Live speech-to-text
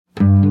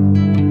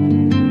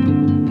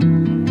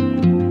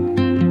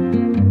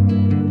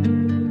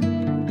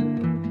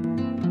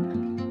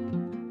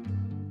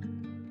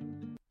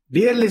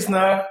Dear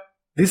listener,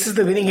 this is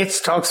the Winning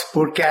Edge Talks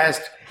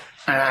podcast,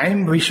 and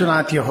I'm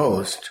Vishwanath, your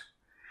host.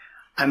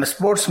 I'm a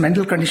sports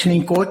mental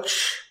conditioning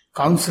coach,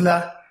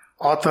 counselor,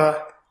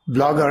 author,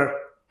 blogger,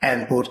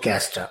 and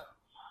podcaster.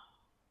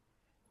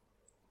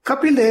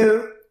 Kapil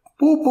Dev,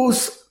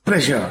 POOH'S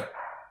pressure.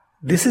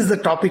 This is the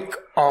topic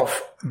of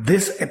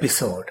this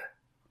episode.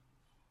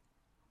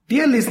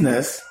 Dear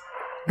listeners,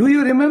 do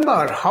you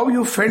remember how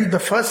you felt the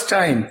first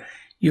time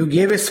you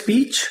gave a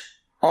speech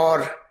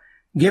or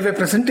gave a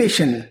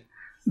presentation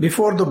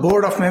before the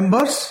board of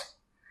members?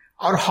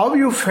 Or how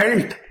you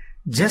felt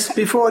just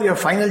before your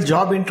final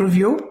job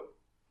interview?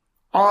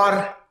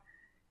 Or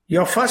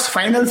your first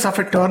finals of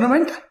a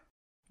tournament?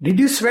 Did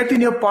you sweat in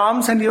your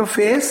palms and your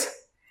face?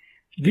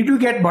 Did you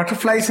get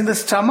butterflies in the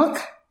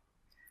stomach?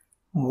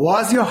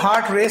 Was your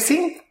heart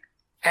racing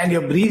and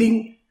your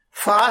breathing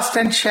fast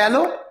and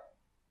shallow?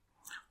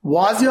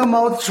 Was your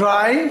mouth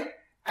dry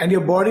and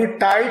your body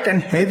tight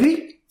and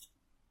heavy?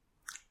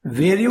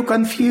 Were you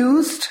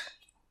confused?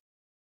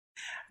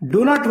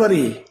 Do not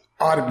worry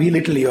or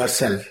belittle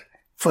yourself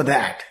for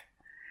that.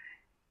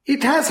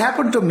 It has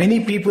happened to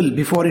many people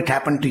before it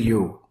happened to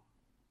you.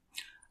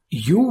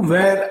 You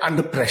were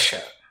under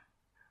pressure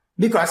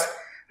because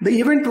the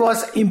event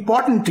was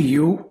important to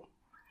you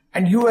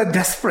and you were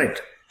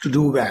desperate to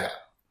do well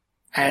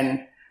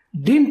and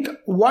didn't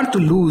want to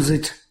lose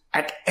it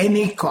at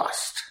any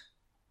cost.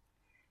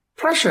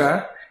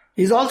 Pressure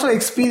is also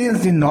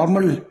experienced in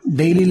normal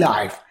daily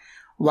life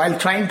while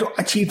trying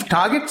to achieve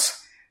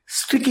targets,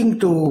 sticking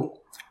to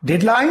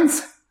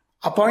deadlines,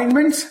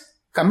 appointments,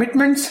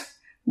 commitments,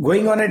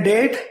 going on a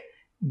date,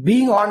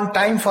 being on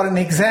time for an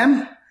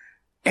exam,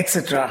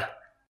 etc.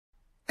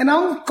 An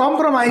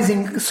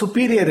uncompromising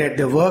superior at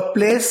the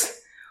workplace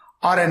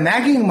or a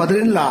nagging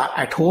mother-in-law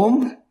at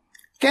home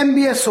can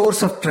be a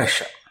source of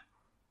pressure.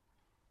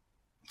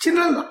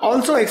 Children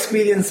also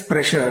experience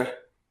pressure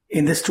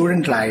in the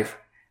student life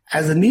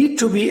as the need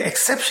to be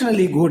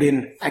exceptionally good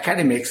in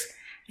academics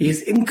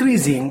is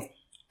increasing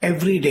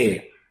every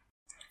day.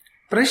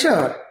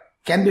 Pressure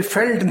can be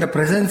felt in the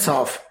presence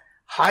of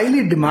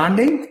highly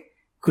demanding,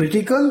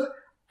 critical,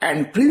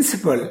 and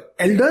principled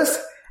elders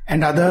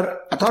and other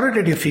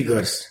authoritative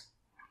figures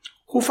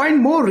who find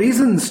more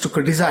reasons to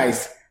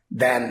criticize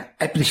than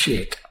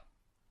appreciate.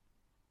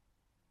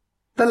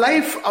 The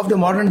life of the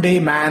modern day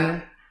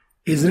man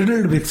is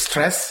riddled with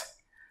stress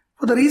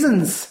for the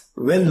reasons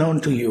well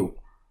known to you.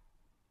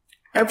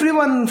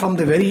 Everyone from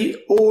the very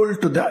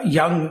old to the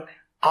young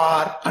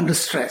are under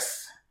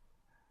stress.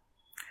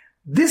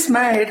 This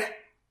made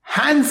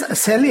Hans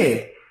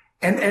Selye,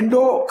 an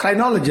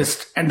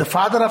endocrinologist and the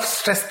father of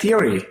stress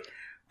theory,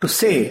 to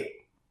say,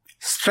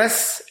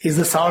 stress is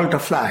the salt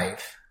of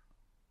life.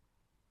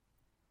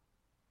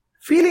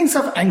 Feelings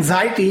of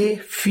anxiety,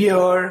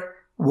 fear,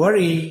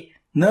 worry,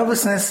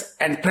 nervousness,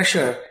 and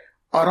pressure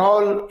are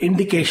all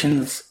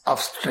indications of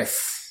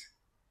stress.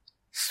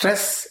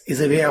 Stress is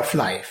a way of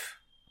life.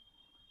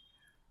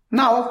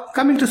 Now,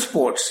 coming to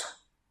sports.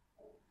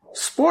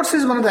 Sports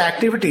is one of the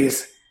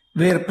activities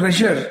where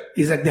pressure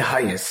is at the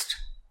highest.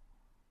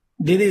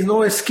 There is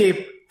no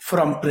escape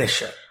from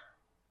pressure.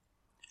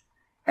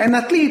 An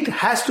athlete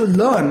has to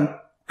learn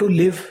to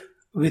live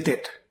with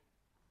it.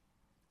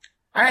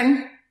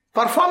 And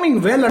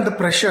performing well under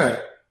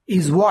pressure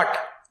is what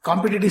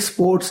competitive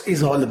sports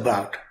is all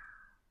about.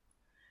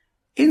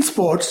 In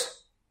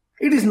sports,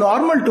 it is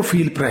normal to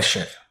feel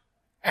pressure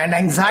and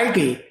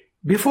anxiety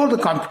before the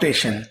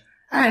competition,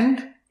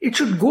 and it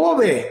should go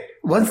away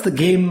once the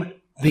game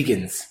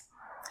begins.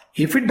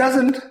 If it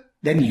doesn't,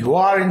 then you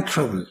are in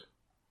trouble.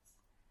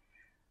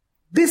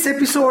 This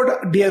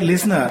episode, dear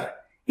listener,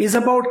 is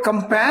about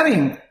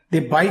comparing the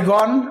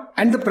bygone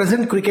and the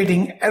present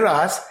cricketing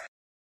eras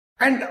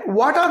and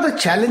what are the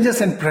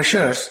challenges and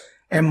pressures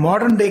a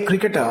modern day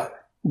cricketer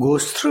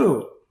goes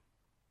through.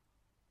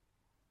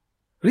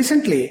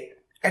 Recently,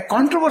 a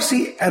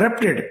controversy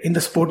erupted in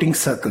the sporting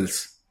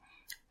circles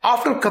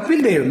after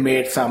Kapil Dev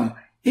made some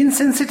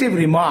insensitive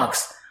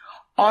remarks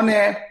on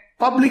a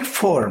public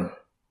forum.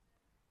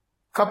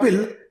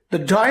 Kapil, the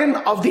giant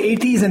of the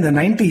 80s and the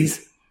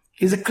 90s,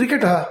 is a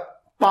cricketer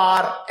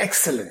par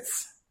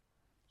excellence.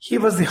 He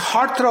was the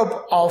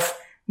heartthrob of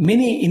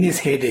many in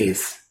his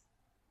heydays.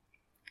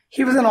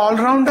 He was an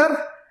all-rounder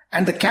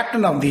and the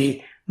captain of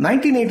the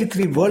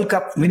 1983 World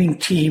Cup winning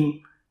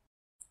team.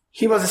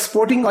 He was a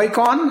sporting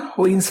icon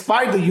who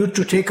inspired the youth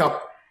to take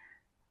up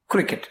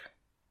cricket.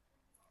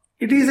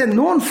 It is a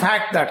known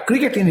fact that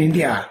cricket in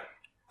India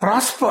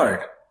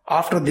prospered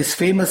after this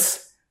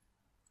famous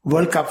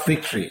World Cup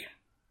victory.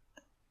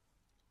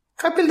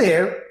 Kapil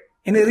Dev,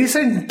 in a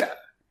recent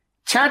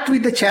Chat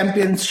with the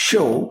Champions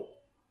show,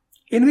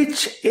 in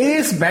which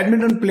ace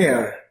badminton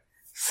player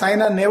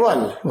Saina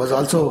Nehwal was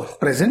also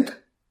present,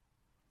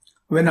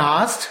 when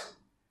asked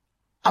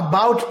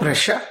about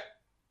pressure,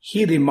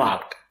 he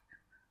remarked,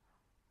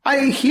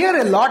 "I hear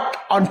a lot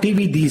on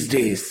TV these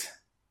days.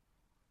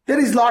 There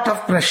is lot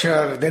of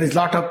pressure, there is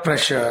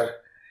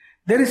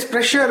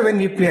pressure when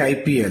we play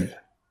IPL.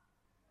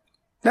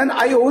 Then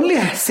I only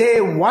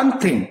say one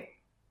thing,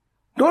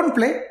 don't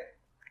play,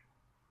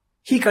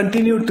 He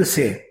continued to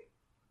say,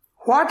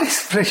 "What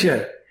is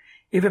pressure?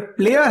 If a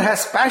player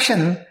has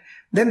passion,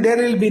 then there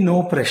will be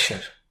no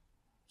pressure."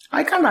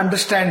 I can't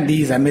understand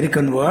these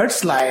American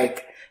words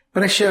like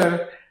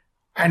pressure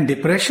and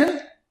depression.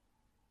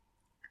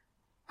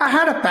 I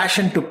had a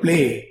passion to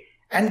play,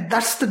 and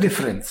that's the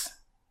difference.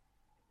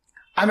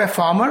 I'm a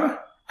farmer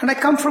and I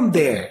come from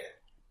there.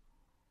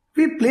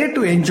 We play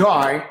to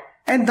enjoy,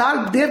 and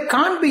there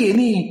can't be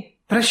any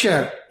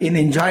pressure in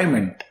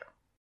enjoyment.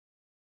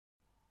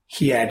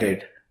 He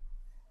added,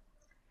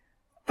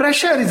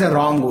 "Pressure is a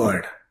wrong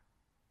word.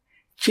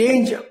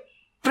 Change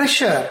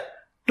pressure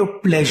to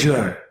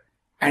pleasure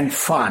and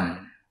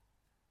fun.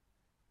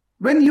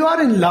 When you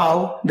are in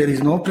love, there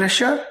is no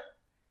pressure,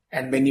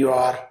 and when you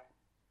are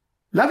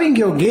loving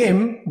your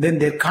game, then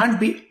there can't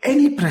be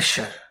any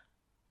pressure."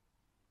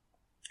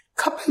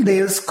 Kapil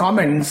Dev's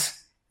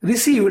comments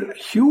received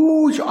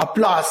huge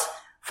applause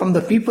from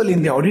the people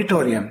in the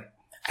auditorium,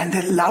 and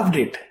they loved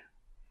it.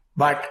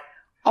 But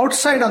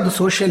outside on the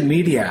social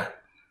media,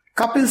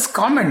 Kapil's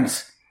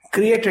comments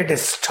created a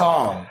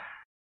storm.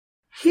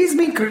 He's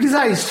being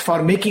criticized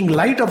for making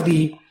light of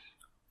the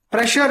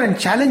pressure and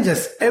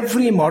challenges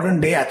every modern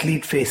day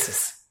athlete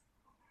faces.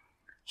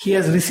 He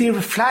has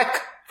received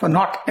flack for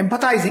not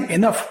empathizing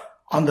enough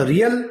on the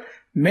real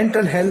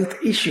mental health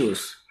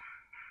issues.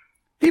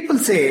 People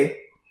say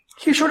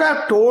he should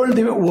have told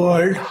the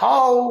world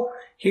how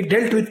he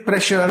dealt with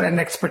pressure and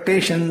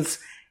expectations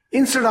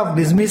instead of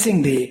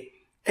dismissing the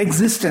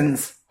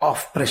existence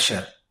of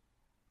pressure.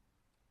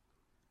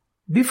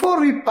 Before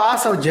we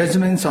pass our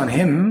judgments on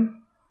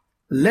him,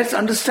 let's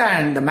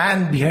understand the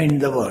man behind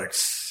the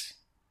words.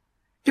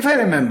 If I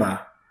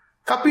remember,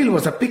 Kapil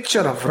was a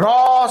picture of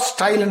raw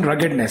style and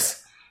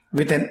ruggedness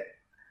with an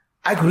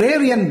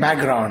agrarian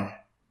background,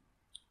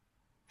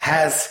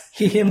 as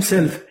he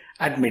himself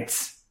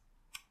admits.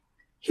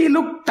 He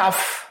looked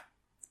tough.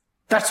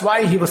 That's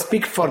why he was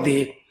picked for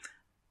the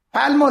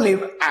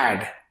Palmolive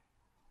ad.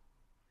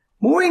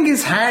 Moving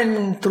his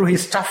hand through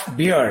his tough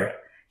beard,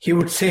 he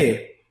would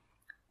say,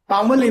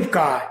 "Palmolive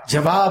ka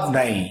jawab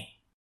nahi."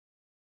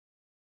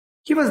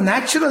 He was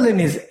natural in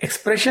his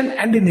expression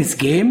and in his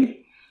game,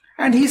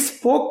 and he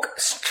spoke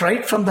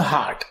straight from the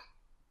heart.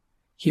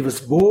 He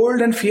was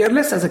bold and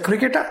fearless as a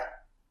cricketer.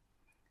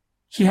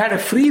 He had a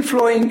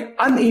free-flowing,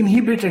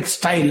 uninhibited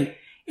style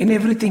in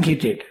everything he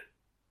did.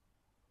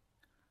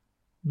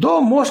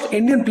 Though most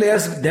Indian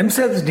players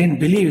themselves didn't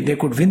believe they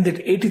could win that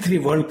 83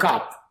 World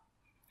Cup,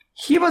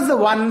 he was the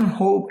one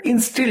who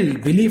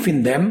instilled belief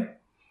in them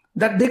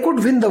that they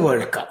could win the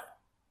World Cup.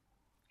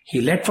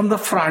 He led from the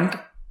front.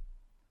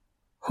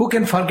 Who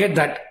can forget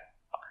that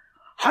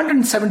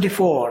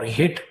 174 he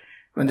hit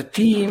when the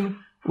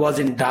team was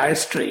in dire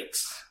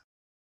straits?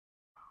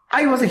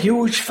 I was a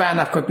huge fan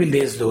of Kapil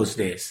Dev those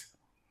days.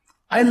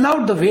 I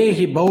loved the way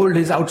he bowled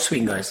his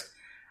outswingers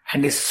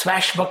and his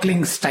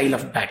swashbuckling style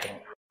of batting.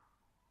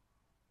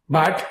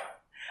 But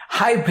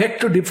I beg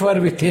to differ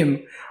with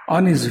him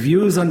on his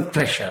views on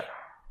pressure.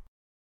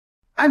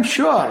 I'm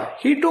sure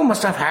he too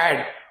must have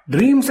had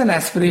dreams and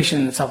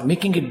aspirations of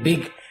making it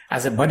big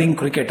as a budding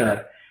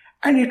cricketer,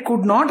 and it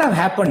could not have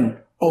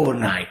happened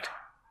overnight.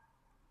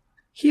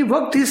 He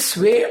worked his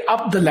way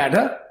up the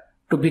ladder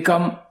to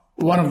become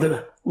one of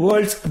the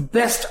world's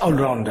best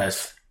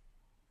all-rounders.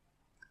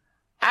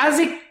 As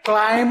he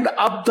climbed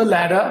up the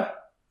ladder,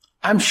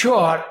 I'm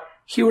sure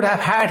he would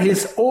have had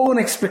his own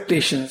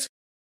expectations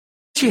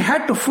which he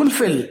had to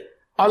fulfill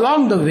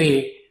along the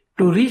way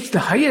to reach the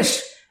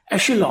highest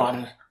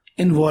echelon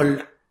in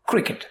world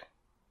cricket.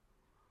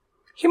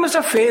 He must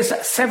have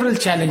faced several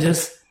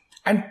challenges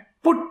and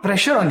put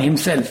pressure on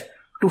himself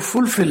to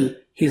fulfill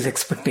his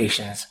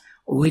expectations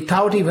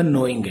without even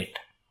knowing it.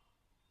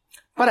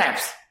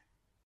 Perhaps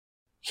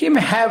he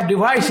may have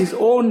devised his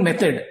own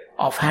method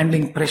of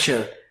handling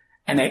pressure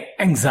and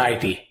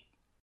anxiety.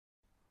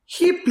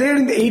 He played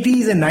in the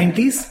 80s and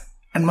 90s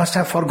and must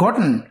have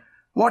forgotten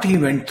what he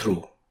went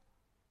through.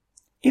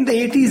 In the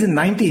 80s and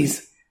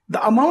 90s,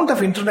 the amount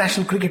of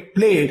international cricket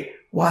played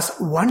was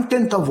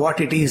 1/10 of what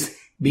it is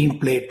being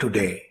played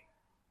today.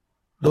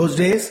 Those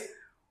days,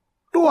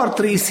 2 or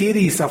 3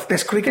 series of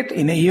test cricket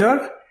in a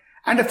year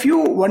and a few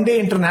one-day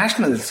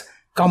internationals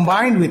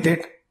combined with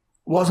it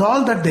was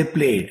all that they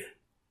played.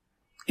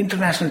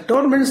 International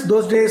tournaments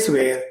those days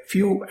were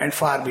few and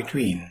far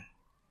between.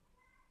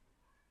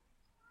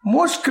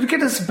 Most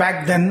cricketers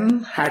back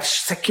then had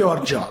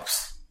secure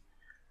jobs.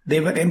 They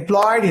were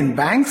employed in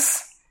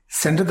banks,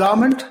 central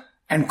government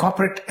and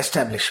corporate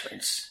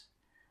establishments.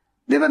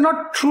 They were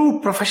not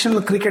true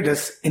professional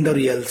cricketers in the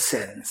real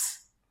sense.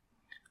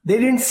 They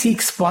didn't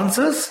seek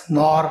sponsors,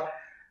 nor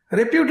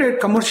reputed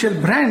commercial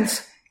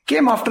brands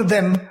came after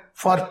them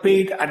for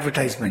paid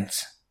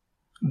advertisements,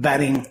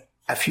 barring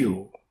a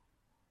few.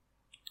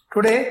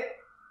 Today,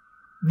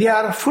 they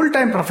are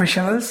full-time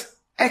professionals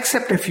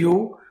except a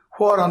few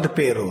who are on the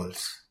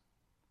payrolls.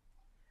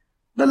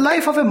 The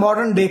life of a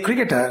modern-day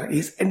cricketer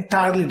is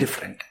entirely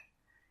different.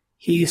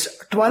 He is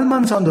 12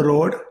 months on the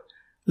road,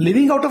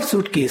 living out of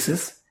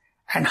suitcases,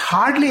 and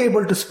hardly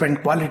able to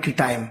spend quality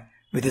time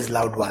with his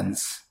loved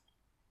ones.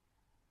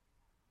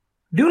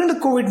 During the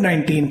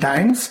COVID-19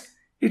 times,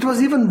 it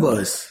was even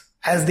worse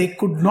as they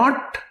could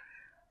not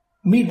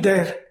meet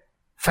their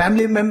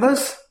family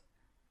members.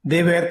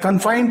 They were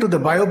confined to the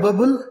bio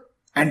bubble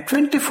and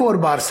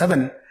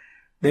 24/7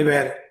 they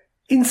were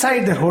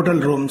inside their hotel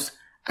rooms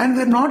and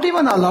were not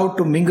even allowed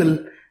to mingle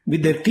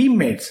with their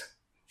teammates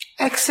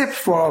except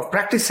for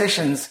practice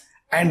sessions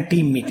and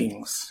team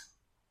meetings.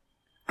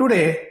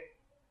 Today,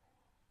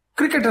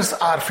 cricketers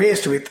are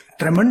faced with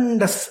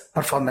tremendous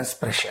performance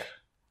pressure.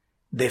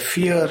 They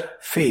fear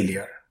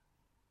failure.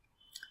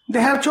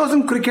 They have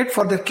chosen cricket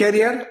for their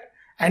career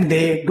and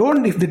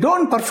if they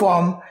don't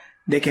perform,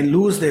 they can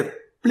lose their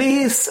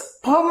place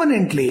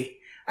permanently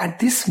and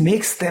this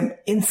makes them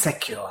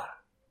insecure.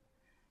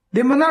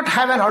 They may not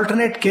have an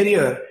alternate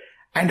career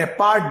and a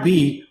part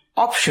B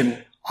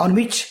option on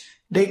which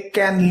they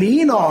can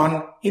lean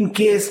on in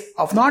case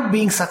of not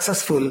being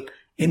successful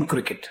in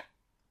cricket.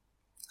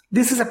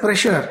 This is a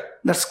pressure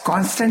that's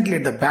constantly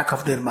at the back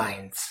of their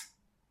minds.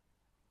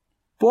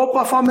 Poor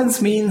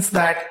performance means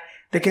that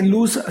they can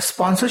lose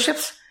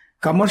sponsorships,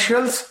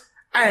 commercials,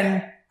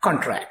 and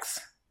contracts.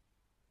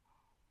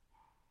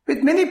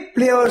 With many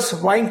players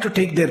vying to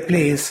take their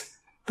place,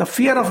 the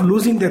fear of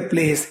losing their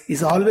place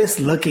is always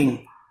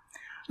lurking,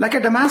 like a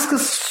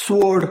Damascus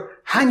sword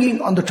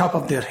hanging on the top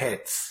of their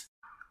heads.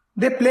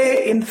 They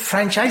play in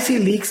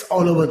franchisee leagues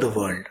all over the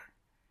world.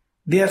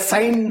 They are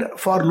signed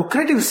for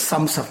lucrative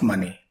sums of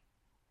money.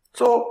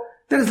 So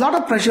there is a lot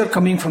of pressure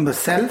coming from the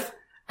self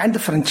and the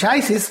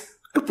franchises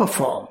to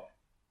perform.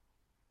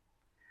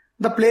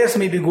 The players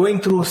may be going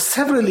through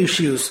several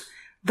issues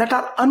that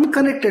are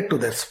unconnected to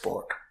their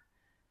sport.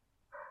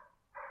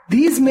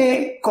 These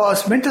may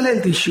cause mental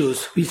health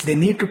issues which they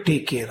need to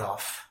take care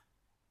of.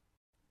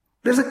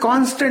 There is a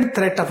constant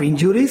threat of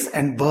injuries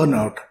and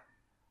burnout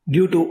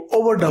due to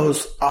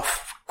overdose of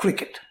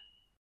cricket.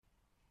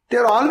 They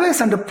are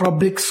always under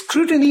public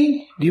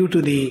scrutiny due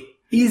to the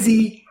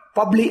easy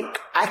public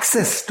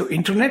access to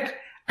internet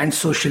and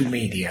social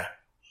media.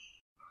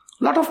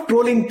 A lot of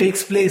trolling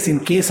takes place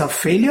in case of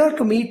failure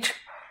to meet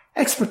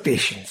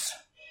expectations.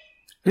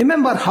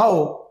 Remember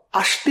how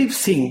Arshdeep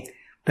Singh,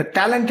 the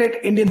talented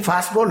Indian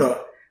fast bowler,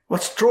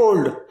 was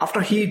trolled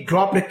after he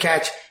dropped a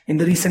catch in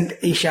the recent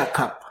Asia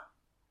Cup.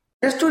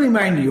 Just to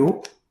remind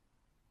you,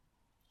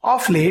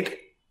 of late,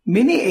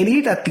 many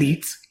elite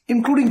athletes,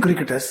 including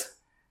cricketers,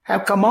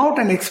 have come out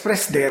and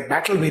expressed their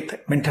battle with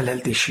mental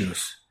health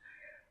issues.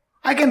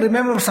 I can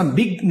remember some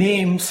big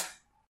names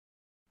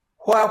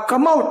who have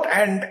come out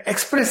and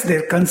expressed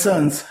their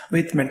concerns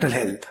with mental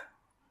health.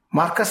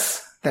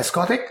 Marcus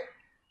Tescotic,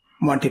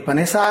 Monty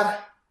Panesar,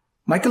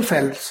 Michael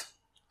Phelps,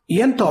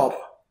 Ian Thorpe,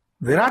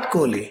 Virat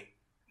Kohli,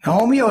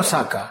 Naomi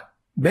Osaka,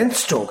 Ben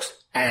Stokes,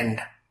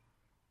 and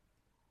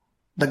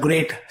the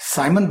great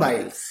Simon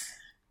Biles.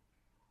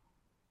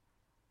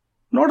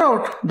 No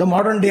doubt the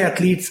modern day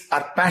athletes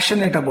are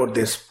passionate about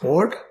their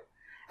sport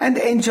and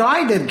they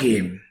enjoy their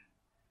game.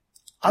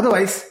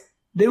 Otherwise,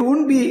 they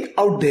wouldn't be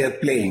out there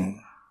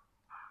playing.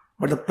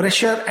 But the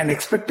pressure and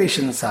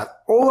expectations are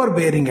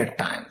overbearing at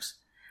times,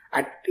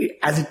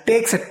 as it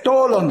takes a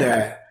toll on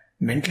their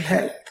mental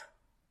health.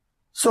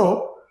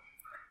 So,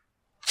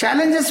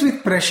 challenges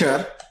with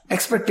pressure,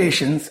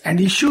 expectations, and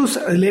issues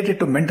related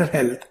to mental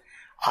health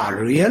are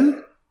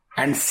real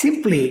and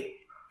simply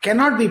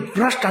cannot be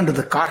brushed under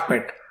the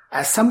carpet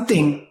as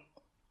something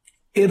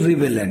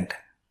irrelevant.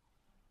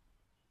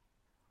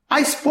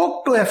 I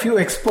spoke to a few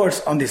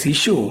experts on this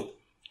issue,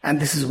 and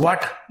this is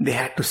what they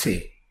had to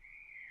say.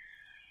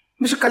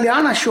 Mr.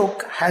 Kalyan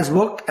Ashok has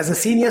worked as a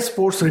senior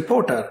sports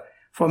reporter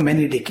for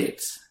many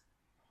decades.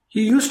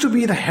 He used to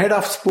be the head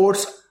of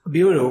sports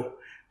bureau,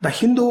 the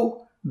Hindu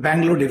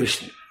Bangalore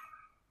division.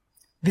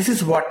 This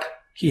is what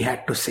he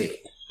had to say.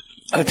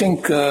 I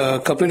think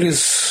Kapil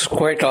is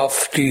quite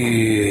off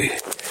the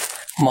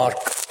mark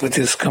with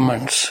his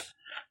comments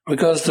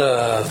because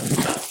the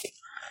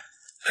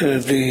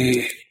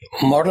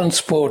modern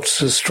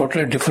sports is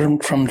totally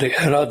different from the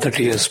era that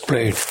he has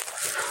played.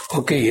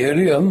 Okay,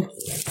 earlier,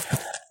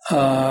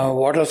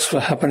 what was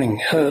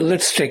happening?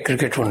 Let's take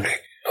cricket only.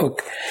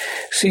 Okay.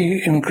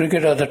 See, in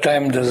cricket at the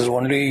time, there is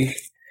only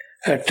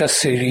a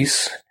test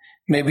series,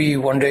 maybe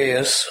one day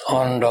yes,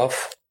 on and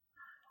off.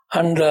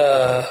 And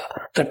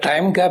the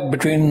time gap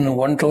between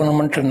one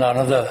tournament and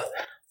another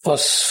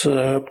was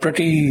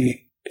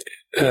pretty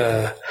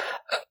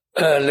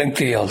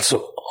lengthy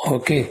also.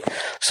 Okay.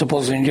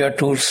 Suppose India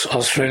tours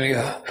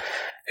Australia.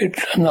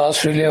 And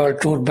Australia will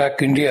tour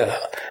back India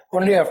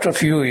only after a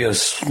few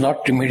years,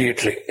 not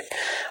immediately.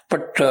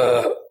 But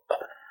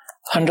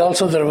and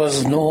also there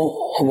was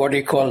no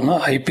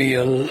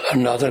IPL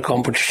and other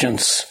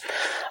competitions.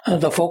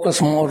 The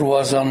focus more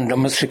was on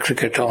domestic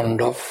cricket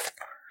and off,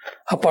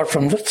 apart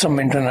from that some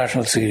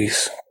international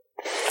series.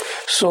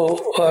 So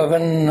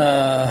when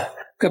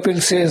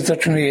Kapil says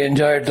that he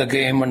enjoyed the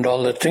game and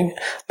all that thing,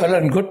 well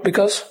and good,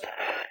 because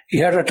he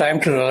had a time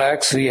to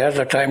relax, he had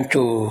a time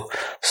to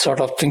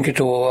sort of think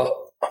it over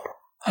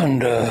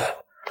and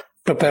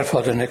prepare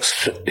for the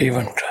next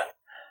event.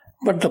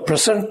 But the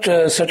present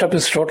setup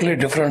is totally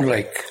different.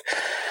 Like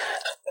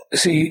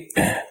see,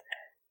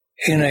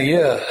 in a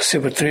year, say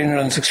for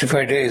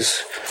 365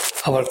 days,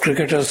 our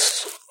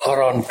cricketers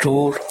are on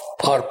tour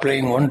or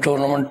playing one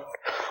tournament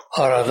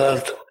or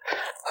other,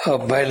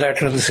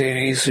 bilateral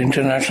series,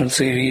 international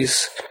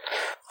series,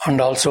 and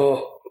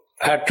also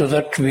add to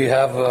that we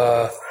have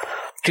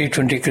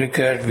T20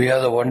 cricket, we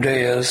have the one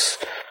dayers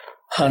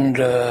and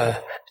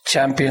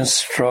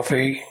Champions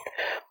Trophy,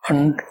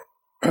 and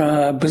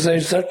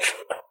besides that,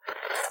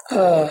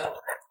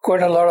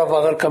 quite a lot of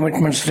other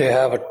commitments they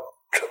have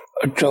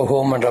at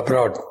home and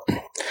abroad.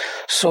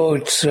 So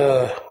it's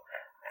in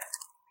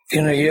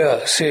a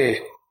year,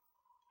 say,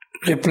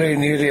 they play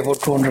nearly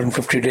about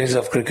 250 days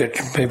of cricket,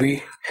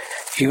 maybe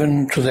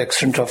even to the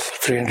extent of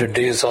 300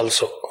 days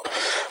also.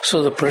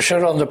 So the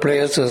pressure on the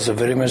players is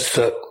very much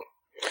there.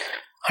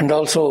 And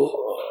also,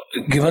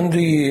 given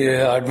the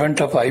advent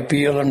of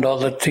IPL and all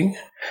that thing,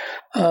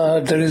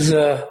 there is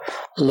a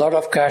lot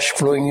of cash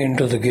flowing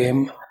into the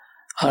game,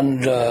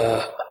 and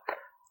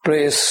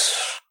players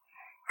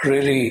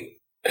really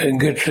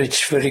get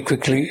rich very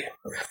quickly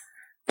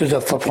with the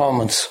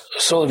performance.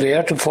 So they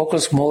have to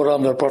focus more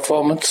on their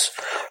performance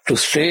to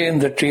stay in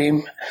the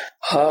team,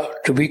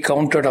 to be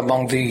counted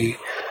among the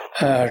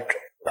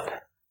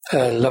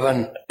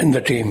 11 in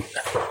the team.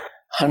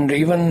 And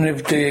even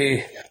if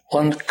they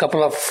one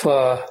couple of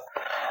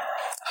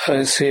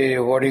they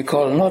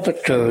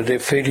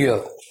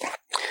failure,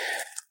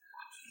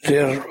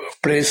 their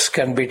place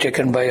can be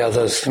taken by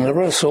others.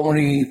 Remember, so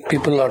many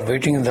people are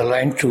waiting in the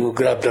line to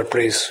grab their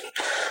place.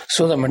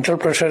 So the mental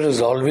pressure is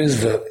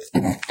always there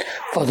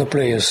for the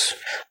players.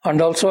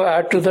 And also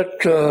add to that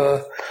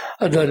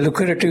the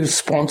lucrative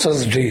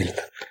sponsors deal.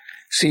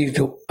 See,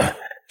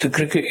 the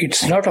cricket,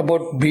 it's not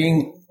about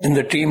being in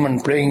the team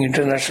and playing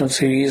international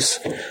series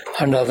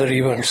and other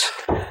events,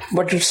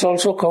 but it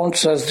also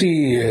counts as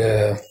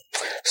the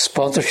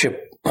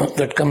sponsorship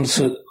that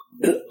comes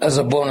as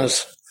a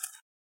bonus.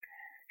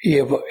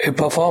 A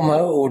performer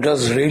who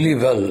does really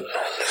well,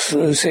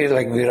 say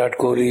like Virat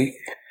Kohli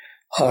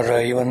or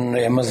even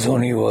MS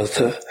Dhoni was,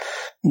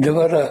 they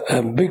were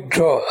a big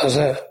draw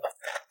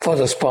for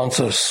the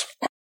sponsors.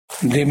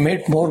 They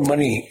made more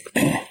money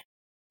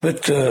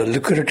with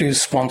lucrative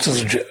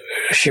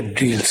sponsorship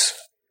deals,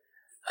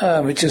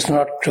 which is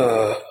not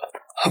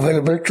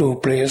available to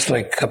players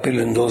like Kapil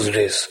in those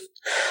days.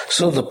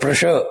 So the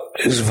pressure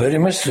is very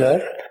much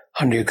there,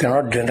 and you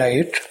cannot deny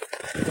it.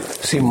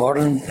 See,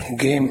 modern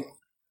game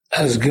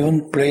has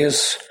given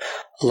players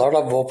a lot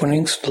of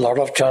openings, a lot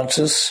of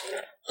chances,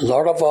 a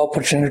lot of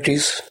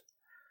opportunities,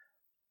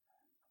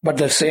 but at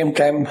the same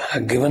time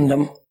have given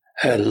them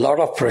a lot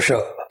of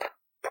pressure.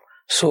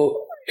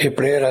 So a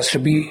player has to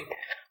be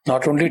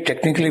not only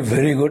technically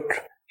very good,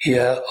 he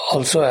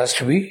also has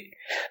to be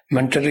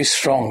mentally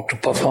strong to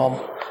perform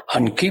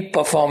and keep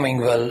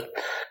performing well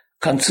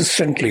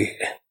consistently.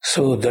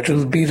 So that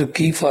will be the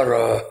key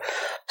for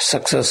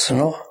success,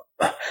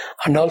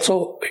 And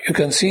also you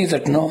can see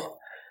that,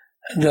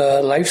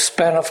 the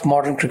lifespan of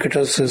modern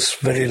cricketers is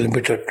very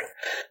limited,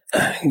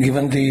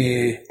 given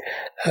the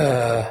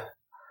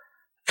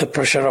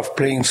pressure of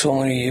playing so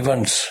many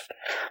events,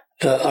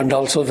 and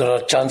also there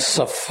are chances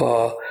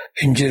of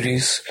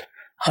injuries.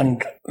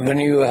 And when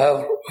you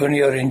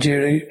are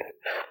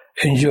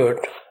injured,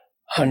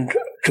 and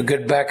to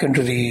get back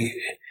into the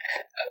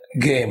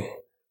game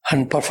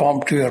and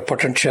perform to your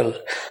potential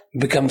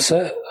becomes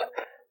a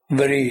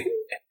very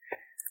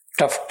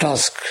tough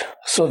task.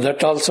 So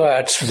that also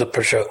adds to the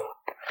pressure.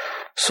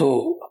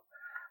 So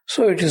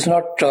it is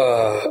not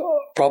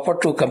proper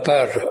to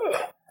compare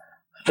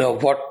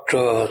what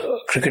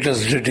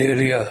cricketers did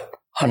earlier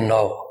and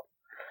now.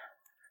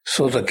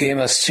 So the game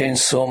has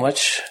changed so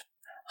much,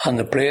 and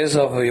the players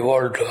have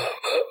evolved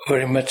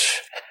very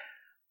much,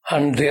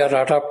 and they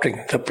are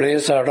adapting. The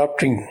players are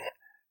adapting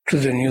to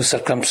the new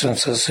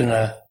circumstances in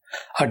an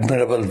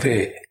admirable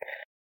way.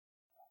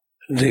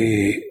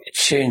 The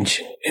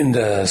change in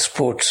the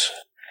sports.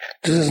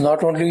 This is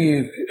not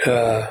only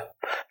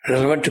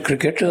relevant to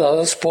cricket, to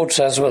other sports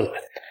as well,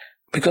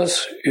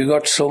 because you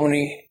got so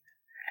many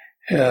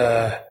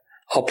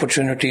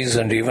opportunities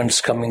and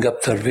events coming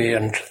up their way,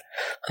 and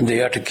they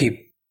have to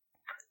keep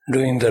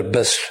doing their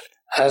best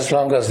as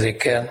long as they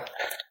can,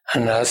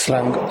 and as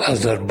long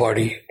as their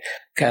body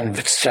can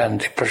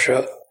withstand the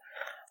pressure,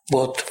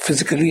 both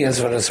physically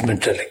as well as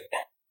mentally.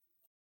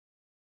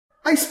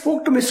 I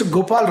spoke to Mr.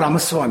 Gopal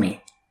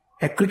Ramaswamy,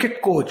 a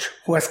cricket coach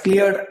who has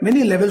cleared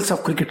many levels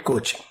of cricket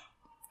coaching.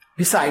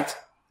 Besides,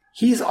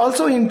 he is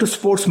also into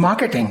sports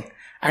marketing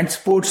and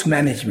sports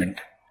management.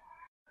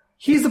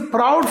 He is the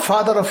proud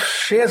father of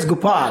Shreyas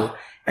Gopal,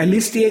 a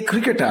List A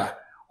cricketer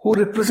who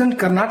represents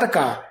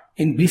Karnataka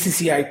in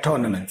BCCI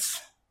tournaments.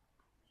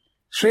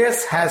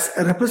 Shreyas has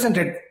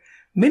represented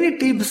many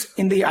teams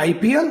in the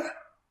IPL.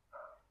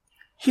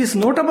 His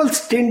notable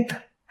stint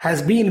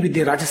has been with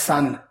the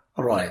Rajasthan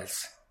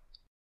Royals.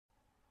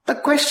 The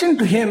question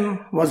to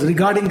him was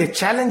regarding the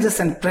challenges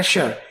and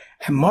pressure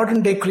a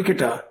modern-day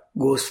cricketer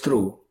goes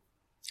through.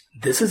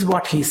 This is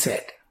what he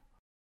said.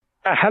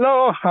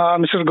 Hello,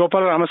 Mr.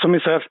 Gopal Ramaswamy,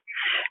 sir.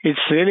 It's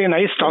really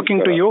nice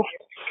talking to you.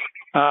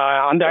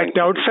 On the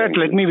outset,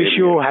 let me wish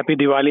you happy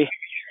Diwali.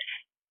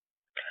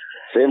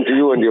 Same to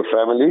you and your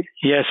family.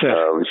 Yes,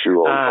 sir. Wish you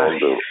all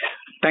the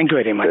thank you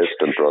very much. best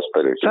and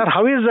prosperity. Sir,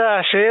 how is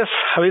Shreyas?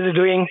 How is he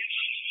doing?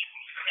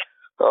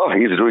 Oh,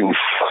 he's doing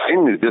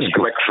fine. He's just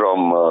back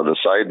from the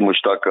side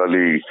Mushtaq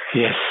Ali.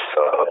 Yes.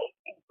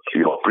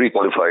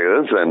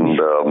 Pre-qualifiers,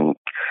 and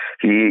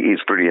he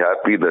is pretty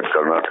happy that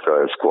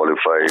Karnataka has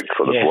qualified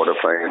for the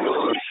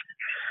quarterfinals.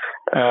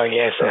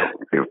 Yes, sir.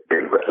 They've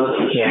played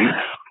well. Yeah.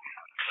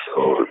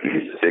 So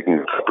he's taking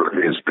a couple of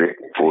days break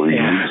before he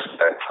moves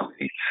back for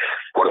the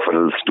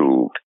quarterfinals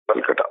to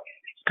Calcutta.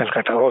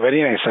 Oh,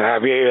 very nice.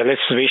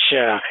 Let's wish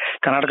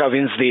Karnataka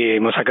wins the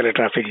Musakale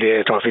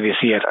Trophy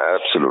this year.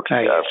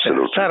 Absolutely,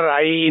 absolutely. Sir,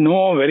 I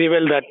know very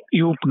well that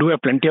you do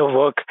have plenty of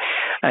work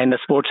in the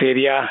sports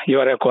area. You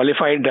are a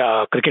qualified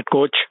cricket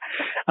coach.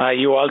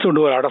 You also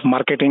do a lot of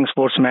marketing,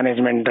 sports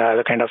management,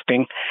 the kind of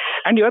thing.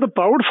 And you are the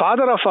proud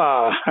father of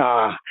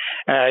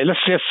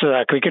illustrious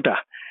cricketer.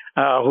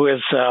 Who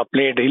has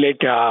played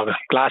elite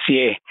Class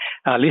A,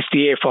 List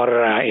A for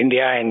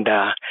India, and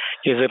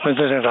is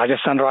represented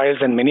Rajasthan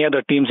Royals and many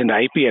other teams in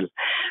the IPL.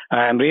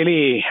 I'm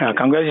really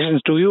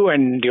congratulations to you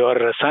and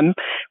your son.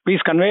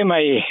 Please convey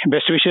my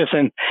best wishes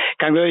and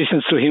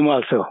congratulations to him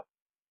also.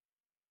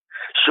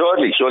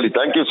 Surely.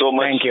 Thank you so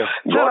much. Thank you.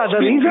 Sir, the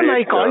reason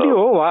I called you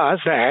was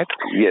that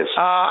yes,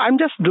 I'm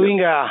just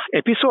doing a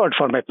episode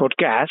for my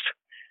podcast,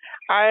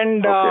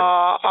 and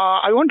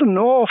I want to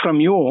know from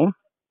you,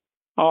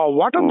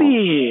 what are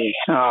the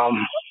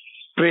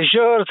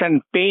pressures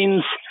and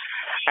pains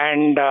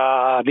and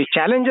the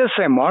challenges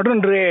a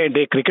modern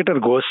day cricketer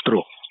goes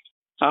through?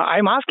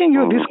 I'm asking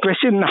you this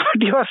question, not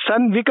your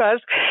son,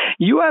 because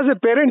you as a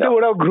parent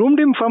would have groomed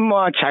him from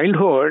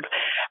childhood,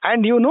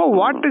 and you know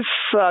what is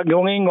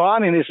going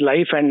on in his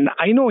life. And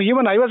I know,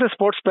 even I was a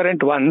sports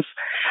parent once,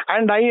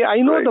 and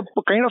I know the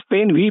kind of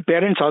pain we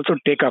parents also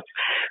take up.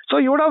 So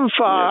you would have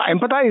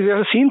empathized, you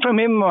have seen from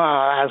him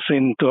as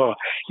in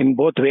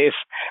both ways.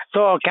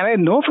 So can I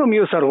know from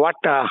you, sir, what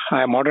a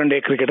modern day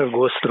cricketer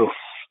goes through?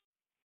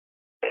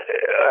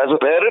 As a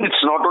parent,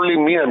 it's not only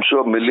me. I'm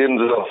sure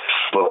millions of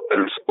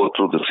parents go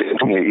through the same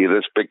thing,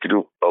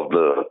 irrespective of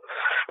the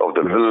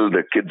level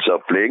the kids are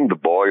playing, the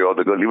boy or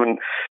the girl. Even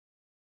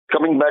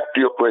coming back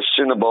to your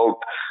question about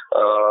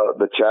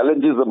the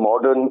challenges a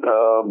modern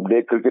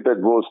day cricketer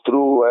goes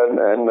through,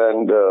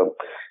 and the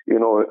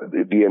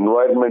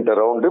environment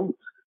around him.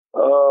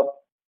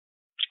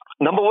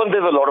 Number one,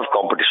 there's a lot of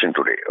competition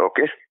today.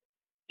 Okay.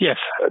 Yes.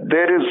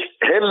 There is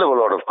hell of a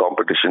lot of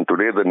competition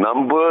today. The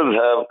numbers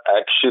have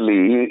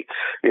actually,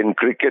 in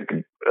cricket,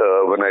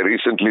 when I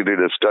recently did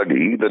a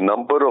study, the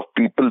number of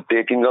people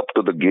taking up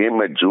to the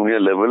game at junior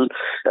level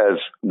has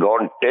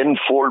gone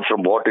tenfold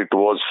from what it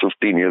was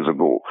 15 years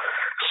ago.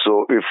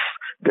 So if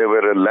there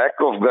were a lakh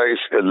or a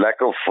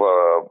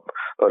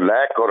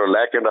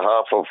lakh and a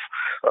half of,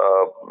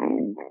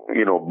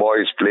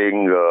 boys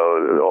playing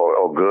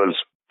or girls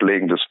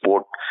playing the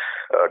sport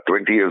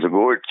 20 years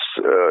ago, it's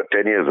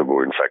 10 years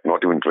ago, in fact,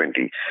 not even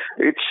 20.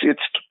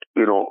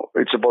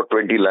 It's about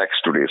 20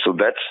 lakhs today. So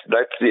that's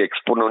the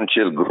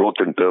exponential growth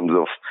in terms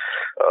of,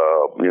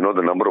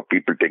 the number of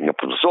people taking up.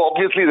 So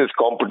obviously there's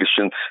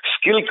competition.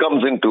 Skill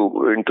comes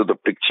into the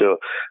picture.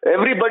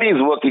 Everybody is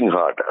working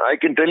hard. I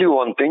can tell you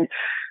one thing.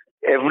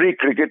 Every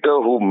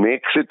cricketer who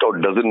makes it or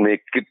doesn't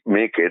make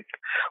it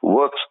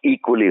works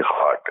equally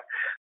hard.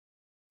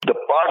 The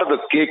part of the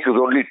cake is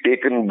only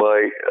taken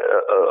by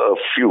a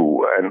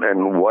few,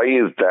 and why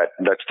is that?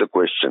 That's the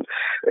question.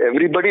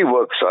 Everybody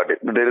works hard.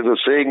 There is a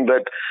saying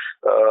that,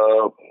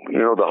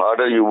 the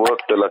harder you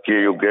work, the luckier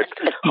you get.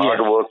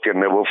 Hard work can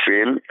never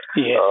fail.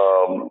 Yes.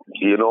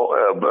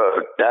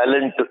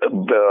 Talent,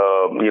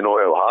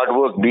 hard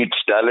work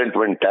beats talent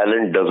when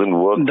talent doesn't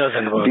work.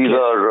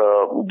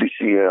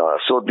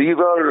 So these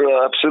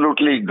are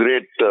absolutely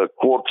great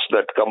quotes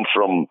that come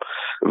from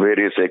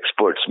various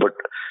experts. But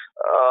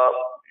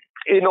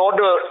in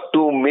order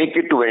to make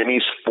it to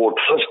any sport,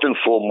 first and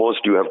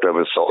foremost, you have to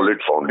have a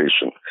solid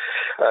foundation.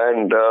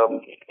 And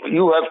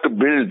you have to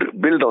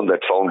build on that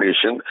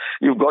foundation.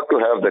 You've got to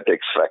have that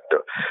X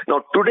factor.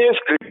 Now, today's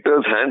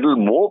cricketers handle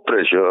more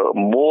pressure,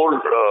 more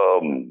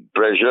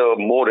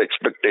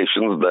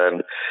expectations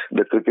than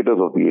the cricketers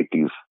of the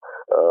 80s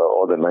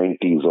or the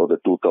 90s or the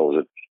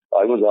 2000s.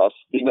 I was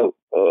asking a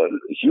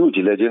huge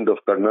legend of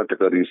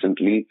Karnataka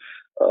recently.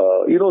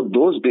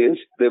 Those days,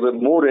 there were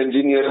more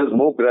engineers,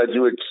 more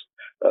graduates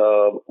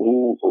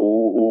who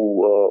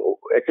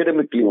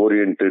academically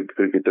oriented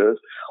cricketers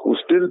who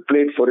still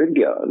played for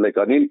India. Like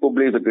Anil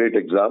Kumble is a great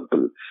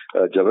example.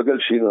 Javagal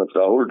Srinath,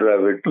 Rahul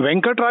Dravid.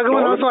 Venkat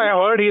Raghavan also, I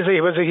heard he's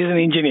an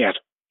engineer.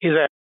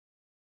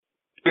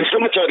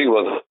 Krishnamachari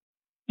was.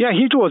 Yeah,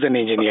 he too was an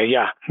engineer.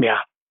 Yeah.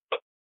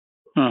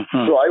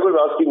 Mm-hmm. So I was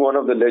asking one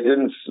of the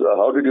legends,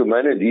 how did you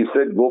manage? He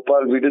said,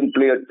 Gopal, we didn't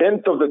play a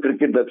tenth of the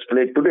cricket that's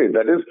played today.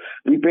 That is,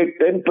 we played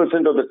 10%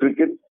 of the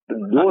cricket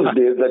those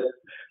days that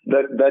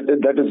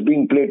is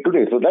being played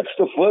today. So that's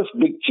the first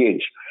big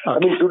change. Okay.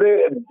 I mean,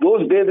 today,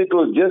 those days it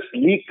was just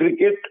league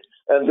cricket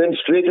and then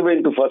straight away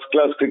into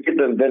first-class cricket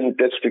and then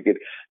test cricket.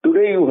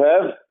 Today you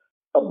have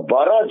a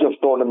barrage of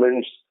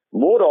tournaments,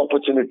 more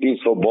opportunities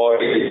for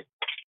boys.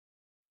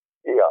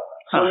 Yeah.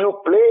 So you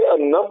play a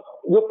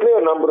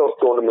number of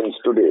tournaments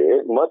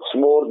today, much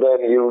more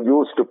than you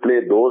used to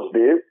play those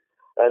days,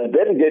 and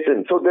then get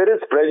in. So there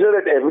is pressure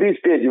at every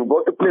stage. You've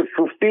got to play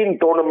 15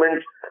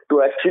 tournaments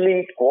to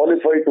actually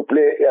qualify to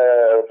play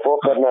for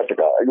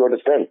Karnataka. You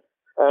understand?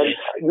 And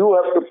you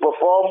have to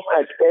perform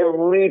at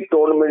every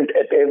tournament,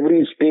 at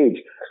every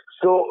stage.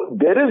 So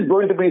there is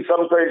going to be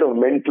some kind of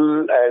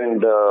mental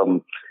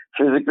and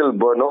physical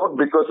burnout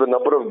because the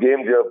number of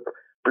games you're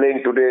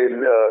playing today,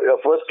 a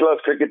first-class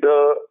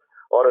cricketer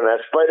or an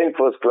aspiring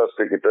first-class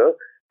cricketer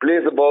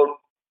plays about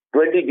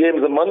 20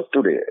 games a month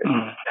today.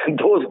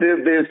 Those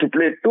days they used to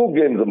play 2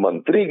 games a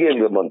month, 3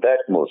 games a month at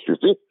most, you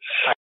see.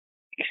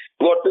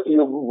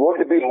 You're going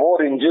to be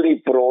more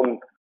injury prone.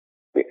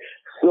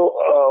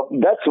 So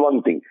that's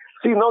one thing.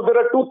 See, now there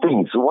are 2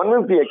 things. One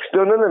is the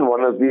external and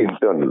one is the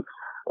internal.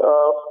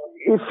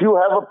 If you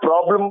have a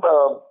problem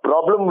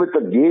with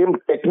a game,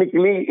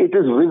 technically it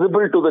is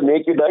visible to the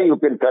naked eye. You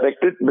can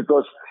correct it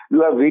because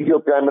you have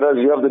video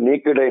cameras, you have the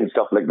naked eye and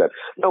stuff like that.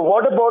 Now,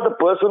 what about a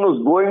person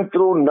who's going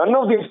through none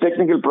of these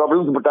technical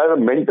problems but has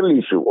a mental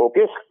issue?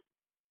 Okay.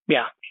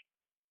 Yeah.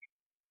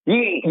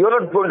 You're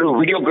not going to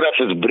videograph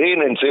his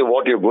brain and say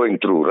what you're going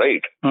through,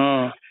 right?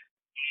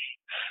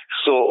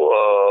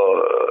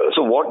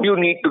 So what you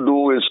need to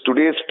do is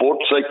today's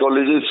sports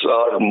psychologists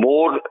are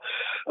more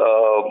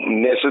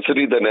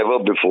necessary than ever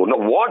before. Now,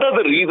 what are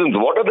the reasons?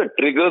 What are the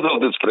triggers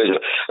of this pressure?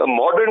 A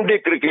modern day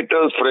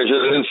cricketer's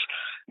pressure is,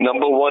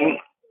 number 1,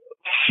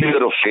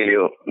 fear of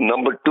failure.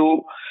 Number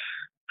 2,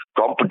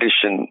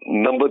 competition.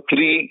 Number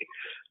 3,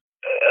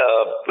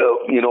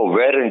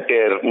 wear and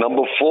tear.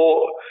 Number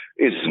 4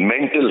 is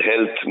mental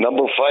health.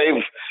 Number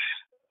 5,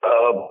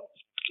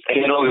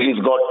 he's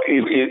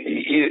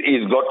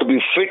got to be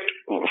fit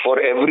for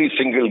every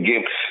single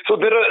game. So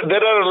there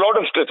are a lot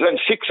of stress. And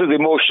 6 is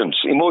emotions.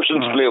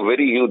 Emotions play a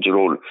very huge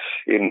role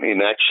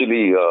in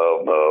actually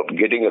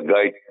getting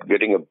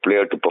a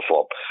player to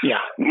perform. Yeah.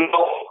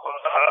 Now,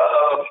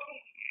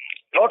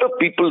 a lot of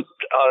people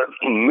are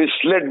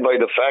misled by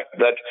the fact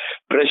that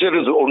pressure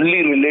is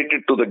only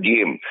related to the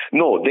game.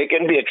 No, there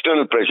can be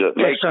external pressure.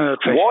 External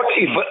pressure. What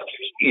if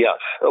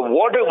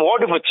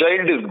a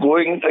child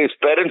his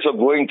parents are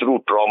going through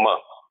trauma?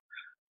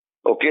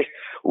 Okay.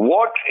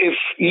 What if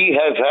he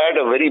has had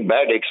a very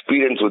bad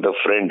experience with a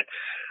friend?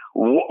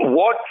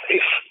 What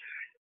if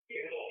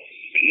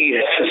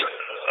he has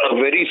a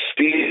very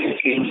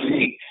serious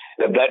injury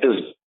that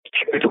is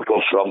to go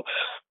from?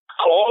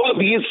 All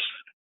these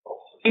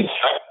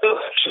factors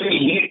actually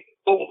lead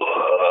to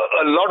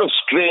a lot of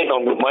strain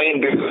on the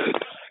mind.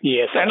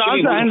 Yes,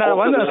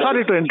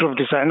 sorry to interrupt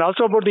this, and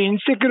also about the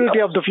insecurity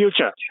of the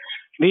future,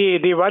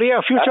 the worry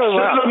of future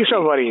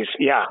worries.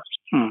 Yeah,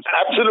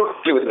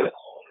 absolutely with it.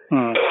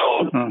 And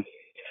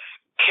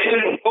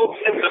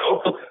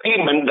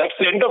that's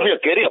the end of your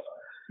career.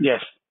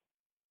 Yes.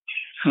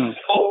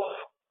 So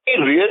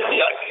really,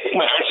 I take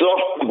my hats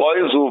off to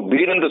boys who've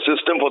been in the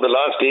system for the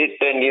last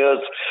 8-10 years,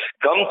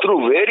 come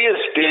through various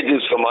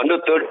stages from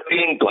under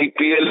 13 to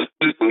IPL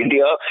to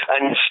India,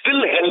 and still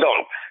held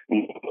on.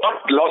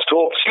 Not lost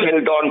hope, still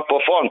held on,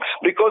 performed.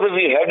 Because if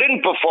he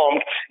hadn't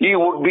performed, he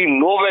would be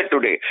nowhere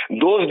today.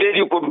 Those days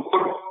you could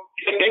put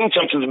 10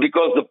 chances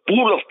because the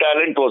pool of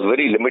talent was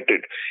very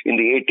limited in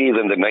the 80s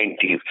and the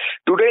 90s.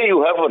 Today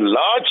you have a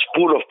large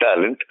pool of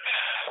talent.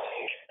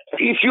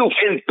 If you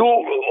fail 1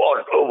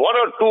 or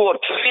 2 or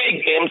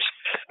 3 games,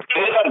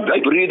 they are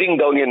like breathing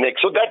down your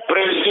neck. So that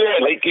pressure,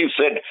 like you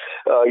said,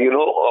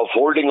 of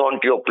holding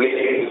on to your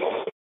play.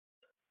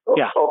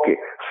 Yeah. Okay.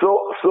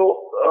 So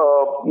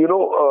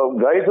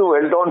guys who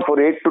held on for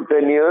 8 to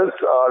 10 years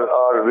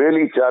are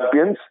really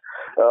champions.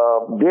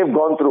 They've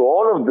gone through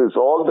all of this,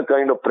 all the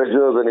kind of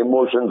pressures and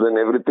emotions and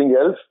everything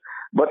else,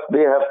 but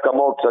they have come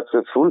out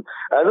successful.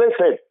 As I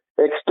said,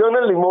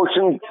 external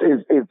emotion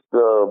is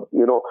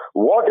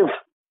what if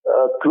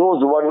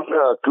close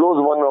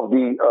one of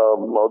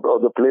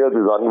the players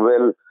is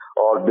unwell,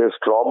 or there's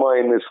trauma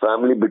in his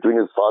family between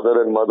his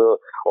father and mother,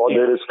 or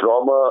there is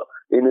trauma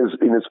in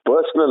his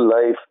personal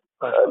life.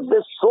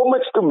 There's so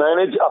much to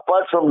manage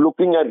apart from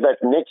looking at that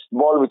next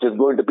ball which is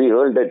going to be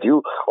hurled at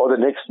you, or the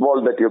next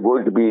ball that you're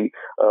going to be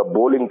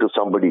bowling to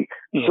somebody.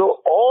 So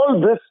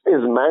all this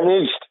is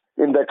managed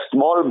in that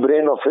small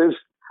brain of his,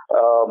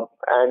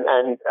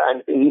 and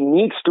he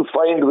needs to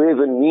find ways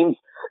and means.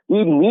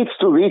 He needs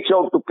to reach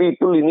out to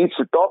people. He needs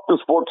to talk to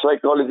sports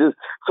psychologists.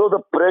 So the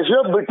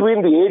pressure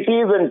between the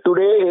 80s and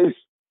today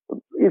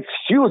is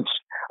huge.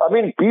 I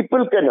mean,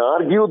 people can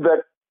argue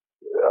that,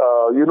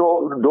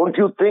 don't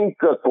you think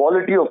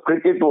quality of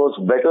cricket was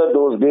better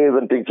those days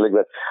and things like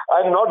that.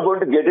 I'm not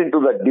going to get into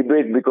that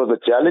debate because the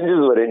challenges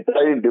were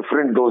entirely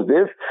different those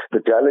days.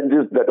 The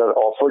challenges that are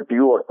offered to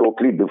you are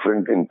totally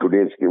different in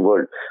today's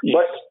world.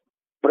 Yes.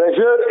 But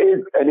pressure is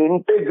an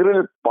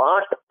integral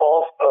part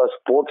of a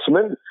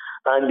sportsman,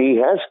 and he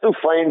has to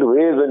find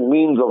ways and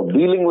means of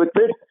dealing with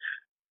it.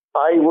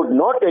 I would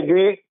not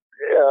agree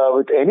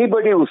with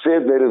anybody who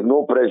says there is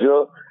no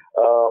pressure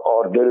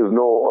or there is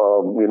no,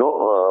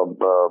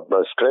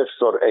 stress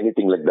or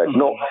anything like that.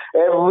 No,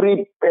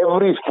 every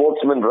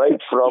sportsman,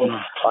 right from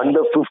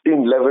under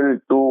 15 level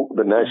to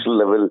the national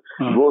level,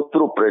 goes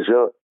through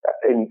pressure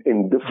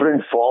in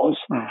different forms,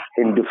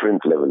 in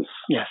different levels.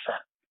 Yes, sir.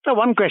 So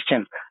one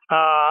question.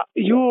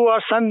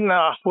 Your son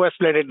who has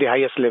played at the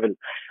highest level,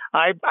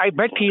 I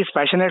bet he is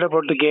passionate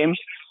about the game.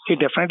 He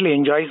definitely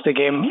enjoys the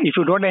game. If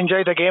you don't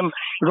enjoy the game,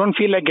 you don't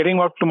feel like getting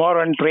out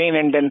tomorrow and train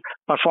and then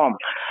perform.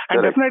 And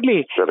Correct.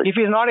 Definitely, Correct. if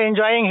he's not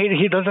enjoying,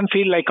 he doesn't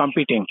feel like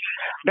competing.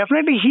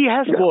 Definitely, he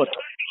has both.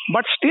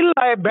 But still,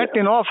 I bet,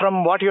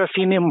 from what you have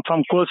seen him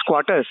from close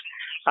quarters,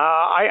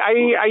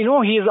 I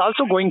know he is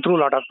also going through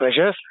a lot of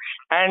pressures.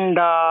 And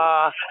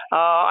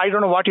I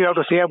don't know what you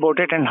have to say about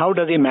it and how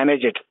does he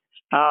manage it?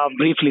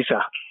 Briefly,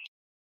 sir.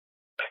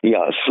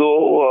 Yeah.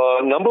 So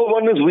number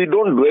one is we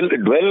don't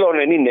dwell on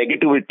any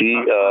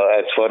negativity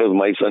as far as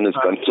my son is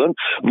concerned.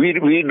 We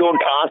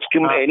don't ask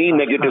him any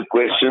negative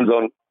questions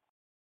on.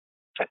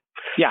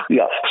 Yeah.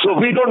 So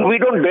we don't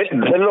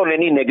dwell on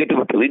any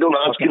negativity. We don't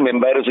ask him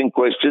embarrassing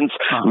questions.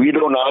 We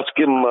don't ask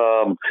him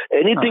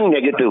anything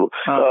negative.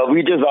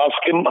 We just ask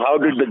him, how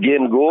did the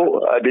game go?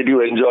 Did you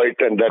enjoy it?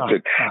 And that's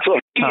it. So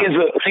he is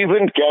a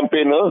seasoned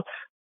campaigner.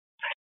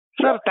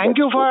 Sir, thank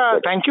you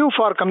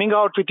for coming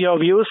out with your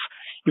views.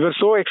 You were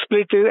so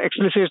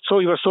explicit, so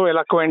you were so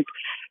eloquent,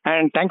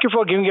 and thank you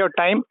for giving your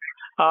time.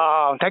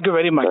 Thank you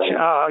very much.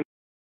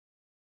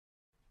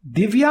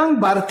 Divyang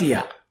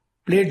Bharatiya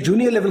played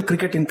junior level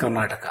cricket in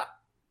Karnataka.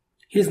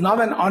 He is now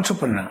an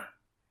entrepreneur.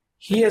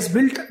 He has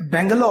built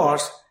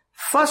Bangalore's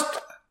first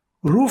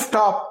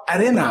rooftop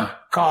arena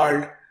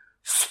called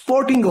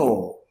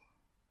Sportingo.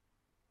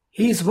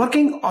 He is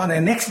working on a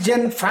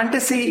next-gen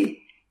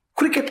fantasy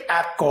cricket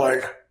app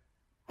called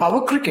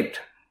Power Cricket.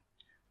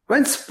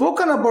 When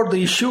spoken about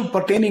the issue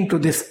pertaining to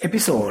this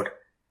episode,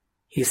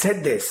 he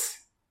said this.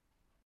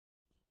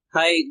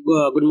 Hi,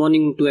 good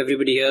morning to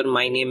everybody here.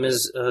 My name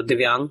is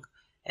Divyang,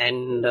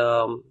 and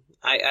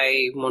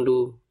I want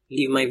to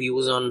leave my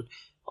views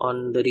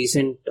on the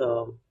recent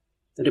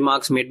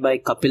remarks made by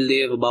Kapil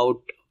Dev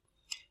about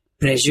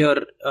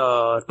pressure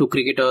to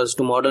cricketers,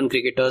 to modern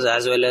cricketers,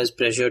 as well as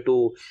pressure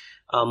to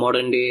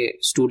modern day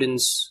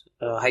students,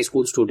 high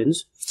school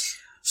students.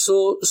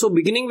 So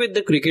beginning with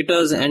the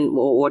cricketers and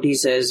what he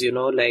says,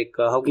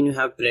 how can you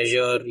have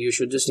pressure? You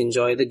should just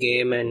enjoy the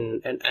game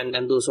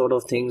and those sort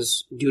of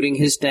things. During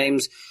his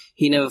times,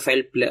 he never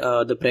felt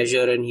the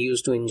pressure and he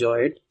used to enjoy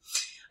it.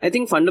 I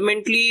think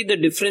fundamentally the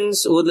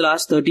difference over the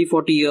last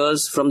 30-40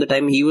 years from the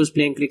time he was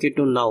playing cricket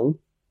to now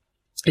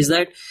is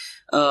that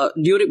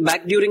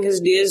during his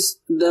days,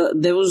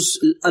 there was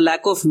a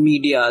lack of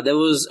media. There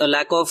was a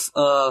lack of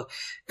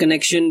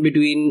connection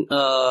between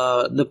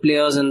the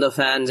players and the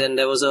fans, and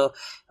there was a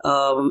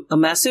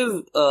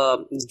massive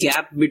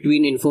gap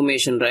between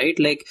information, right?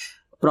 Like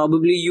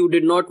probably you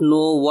did not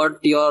know what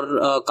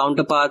your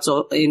counterparts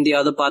in the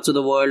other parts of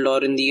the world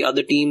or in the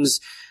other teams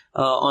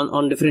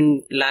on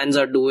different lands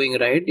are doing,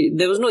 right?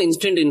 There was no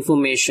instant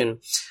information.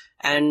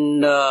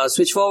 And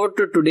switch forward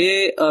to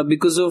today,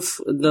 because of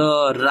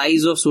the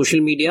rise of social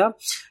media,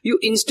 you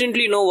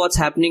instantly know what's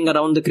happening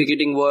around the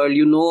cricketing world.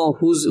 You know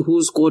who's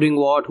scoring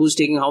what, who's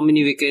taking how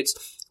many wickets,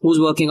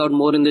 who's working out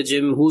more in the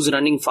gym, who's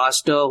running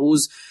faster,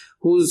 who's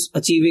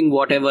achieving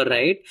whatever,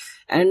 right?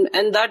 And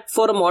that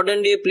for a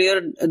modern day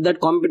player, that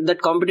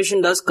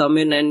competition does come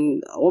in,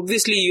 and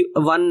obviously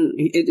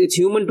it's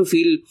human to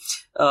feel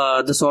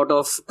the sort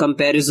of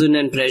comparison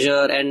and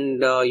pressure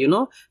and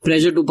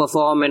pressure to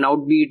perform and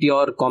outbeat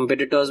your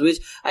competitors, which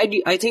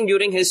I think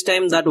during his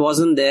time that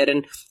wasn't there,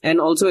 and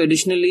also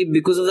additionally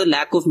because of the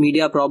lack of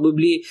media,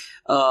 probably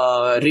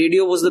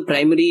radio was the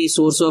primary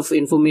source of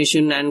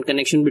information and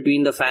connection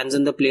between the fans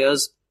and the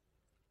players,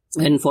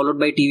 and followed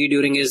by TV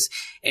during his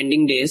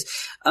ending days.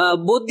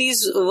 Both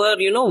these were,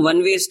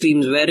 one-way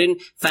streams wherein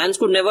fans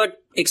could never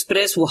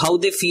express how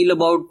they feel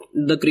about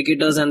the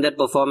cricketers and their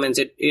performance.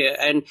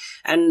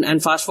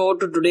 And fast forward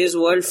to today's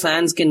world,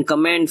 fans can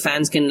comment,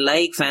 fans can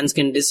like, fans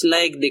can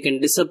dislike, they can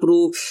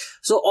disapprove.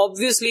 So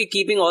obviously,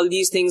 keeping all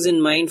these things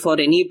in mind for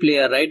any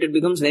player, right, it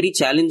becomes very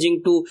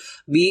challenging to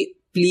be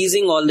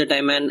pleasing all the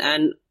time.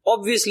 And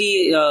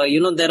obviously,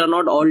 there are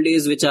not all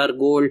days which are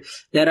gold.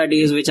 There are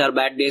days which are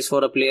bad days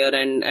for a player,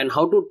 and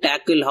how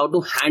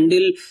to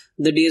handle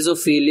the days of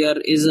failure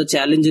is a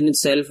challenge in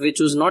itself,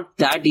 which was not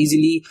that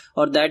easily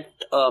or that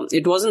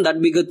it wasn't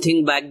that big a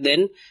thing back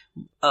then,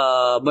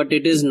 but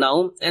it is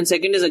now. And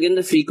second is again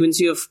the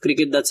frequency of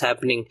cricket that's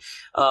happening.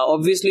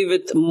 Obviously,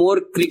 with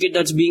more cricket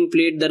that's being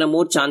played, there are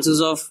more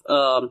chances of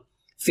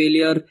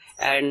failure,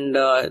 and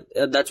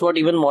that's what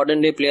even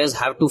modern day players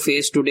have to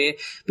face today,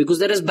 because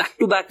there is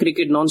back-to-back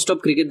cricket,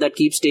 non-stop cricket that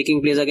keeps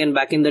taking place. Again,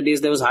 back in the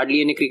days, there was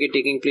hardly any cricket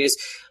taking place.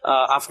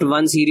 After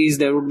one series,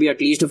 there would be at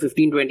least a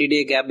 15-20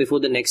 day gap before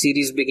the next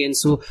series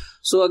begins.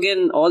 So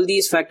again, all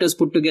these factors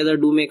put together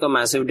do make a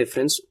massive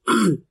difference.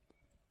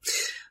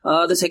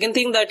 The second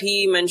thing that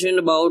he mentioned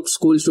about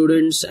school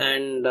students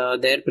and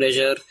their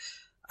pressure,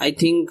 I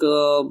think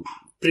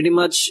pretty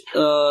much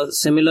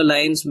similar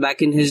lines.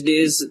 Back in his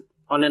days,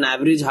 on an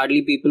average,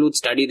 hardly people would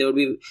study. There would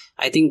be,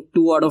 I think,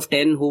 2 out of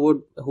 10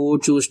 who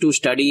would choose to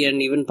study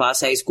and even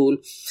pass high school.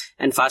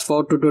 And fast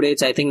forward to today,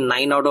 it's I think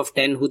 9 out of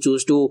 10 who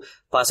choose to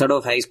pass out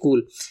of high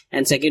school.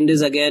 And second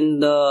is again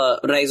the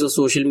rise of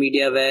social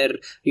media, where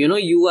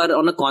you are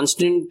on a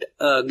constant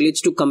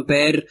glitch to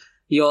compare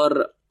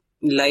your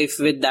life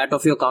with that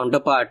of your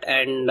counterpart.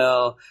 And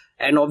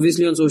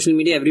obviously on social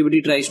media,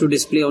 everybody tries to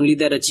display only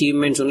their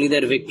achievements, only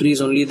their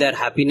victories, only their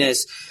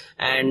happiness.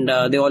 And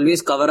they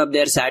always cover up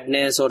their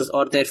sadness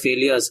or their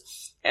failures.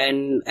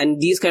 And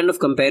these kind of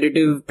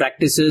comparative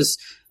practices,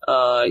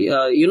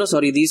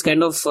 these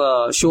kind of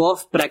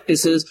show-off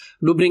practices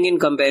do bring in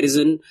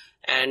comparison.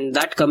 And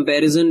that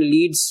comparison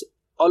leads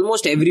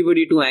almost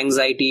everybody to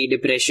anxiety,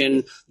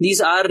 depression.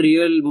 These are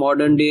real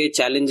modern day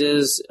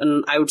challenges,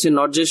 and I would say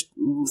not just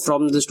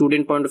from the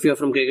student point of view or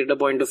from cricketer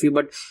point of view,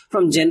 but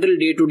from general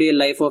day-to-day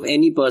life of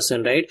any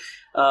person, right?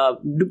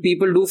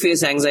 People do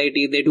face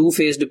anxiety, they do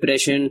face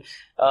depression.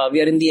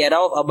 We are in the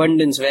era of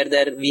abundance where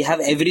we have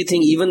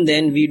everything. Even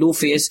then, we do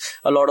face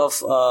a lot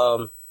of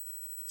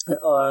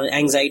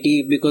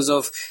anxiety because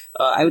of,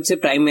 I would say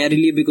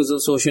primarily because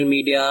of social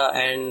media,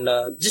 and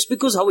just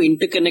because how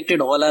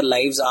interconnected all our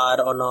lives are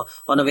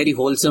on a very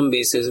wholesome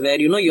basis, where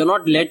you're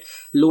not let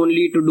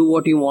lonely to do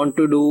what you want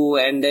to do,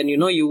 and then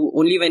you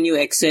only when you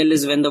excel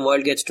is when the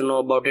world gets to know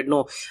about it.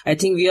 No, I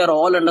think we are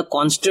all under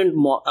constant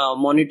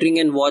monitoring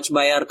and watch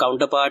by our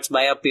counterparts,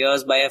 by our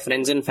peers, by our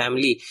friends and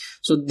family.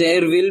 So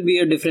there will be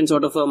a different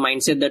sort of a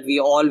mindset that we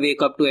all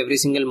wake up to every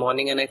single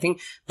morning, and I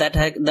think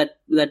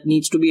that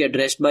needs to be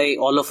addressed by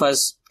all of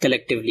us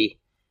collectively.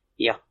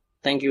 Yeah.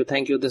 Thank you.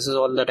 This is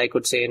all that I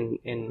could say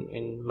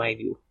in my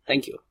view.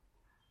 Thank you.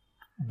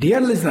 Dear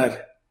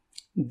listener,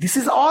 this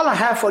is all I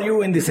have for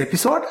you in this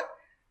episode.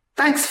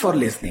 Thanks for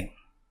listening.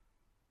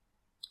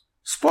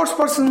 Sports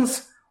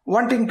persons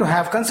wanting to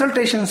have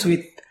consultations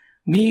with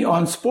me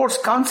on sports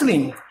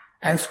counseling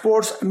and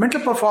sports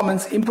mental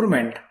performance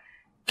improvement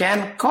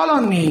can call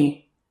on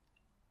me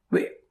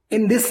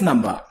in this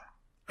number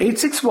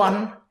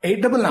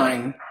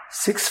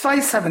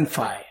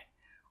 861-899-6575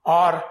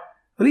 or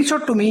reach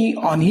out to me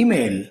on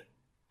email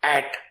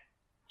at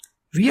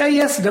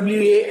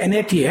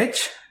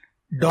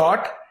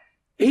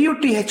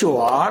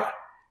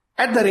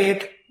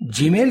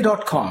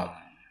viswanath.author@gmail.com.